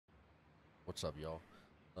What's up, y'all?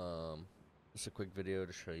 Just a quick video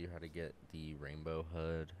to show you how to get the rainbow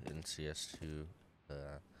HUD in CS2.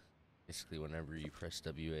 Basically, whenever you press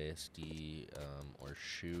WASD or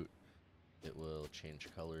shoot, it will change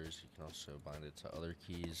colors. You can also bind it to other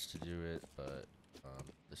keys to do it, but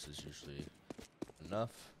this is usually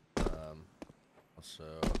enough. Also,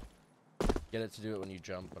 get it to do it when you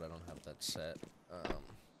jump, but I don't have that set.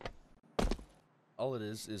 All it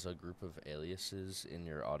is a group of aliases in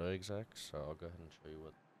your autoexec, so I'll go ahead and show you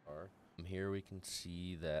what they are. Here we can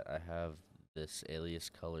see that I have this alias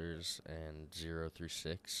colors and 0 through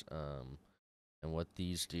 6, and what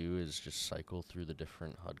these do is just cycle through the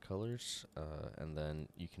different HUD colors, and then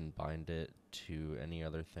you can bind it to any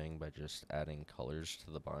other thing by just adding colors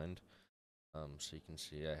to the bind. So you can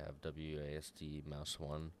see I have WASD mouse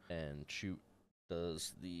 1, and shoot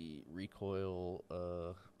does the recoil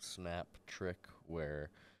snap trick where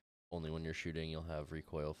only when you're shooting you'll have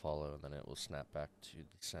recoil follow and then it will snap back to the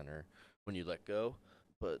center when you let go,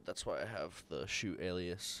 but that's why I have the shoot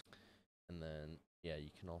alias. And then yeah, you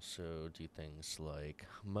can also do things like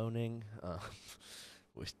moaning,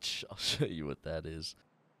 which I'll show you what that is.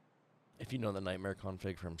 If you know the nightmare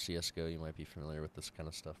config from CSGO, you might be familiar with this kind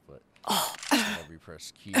of stuff, but whenever you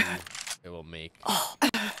press Q, it will make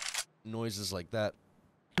noises like that.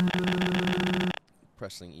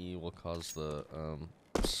 Pressing E will cause the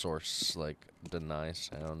source like deny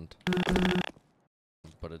sound,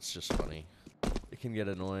 but it's just funny. It can get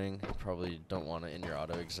annoying. You probably don't want it in your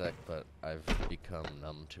auto exec, but I've become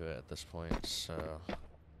numb to it at this point. So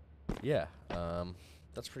yeah,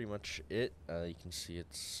 that's pretty much it. You can see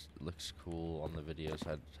it looks cool on the videos.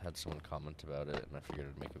 I had someone comment about it, and I figured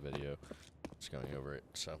I'd make a video just going over it.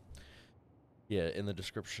 So yeah, in the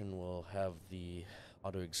description we'll have the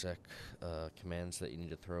autoexec commands that you need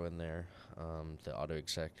to throw in there. The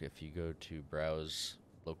autoexec, if you go to browse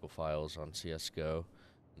local files on CSGO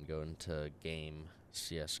and go into game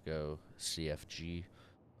csgo cfg,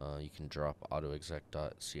 you can drop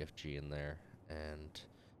autoexec.cfg in there, and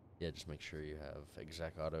yeah, just make sure you have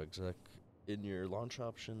exec autoexec in your launch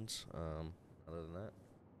options. Other than that,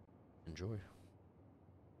 enjoy.